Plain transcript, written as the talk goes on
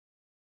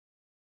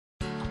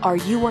Are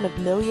you one of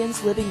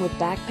millions living with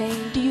back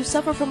pain? Do you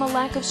suffer from a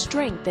lack of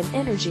strength and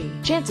energy?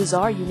 Chances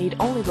are you need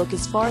only look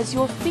as far as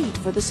your feet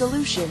for the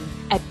solution.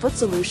 At Foot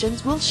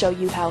Solutions, we'll show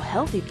you how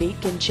healthy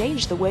feet can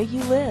change the way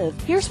you live.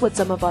 Here's what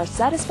some of our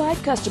satisfied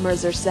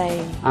customers are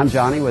saying. I'm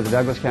Johnny with the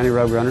Douglas County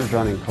Road Runners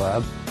Running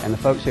Club, and the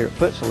folks here at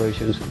Foot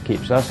Solutions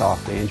keeps us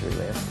off the injury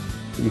list.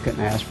 You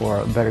couldn't ask for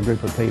a better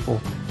group of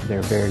people.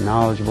 They're very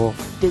knowledgeable.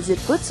 Visit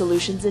Foot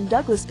Solutions in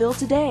Douglasville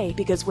today,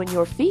 because when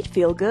your feet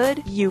feel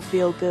good, you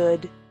feel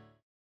good.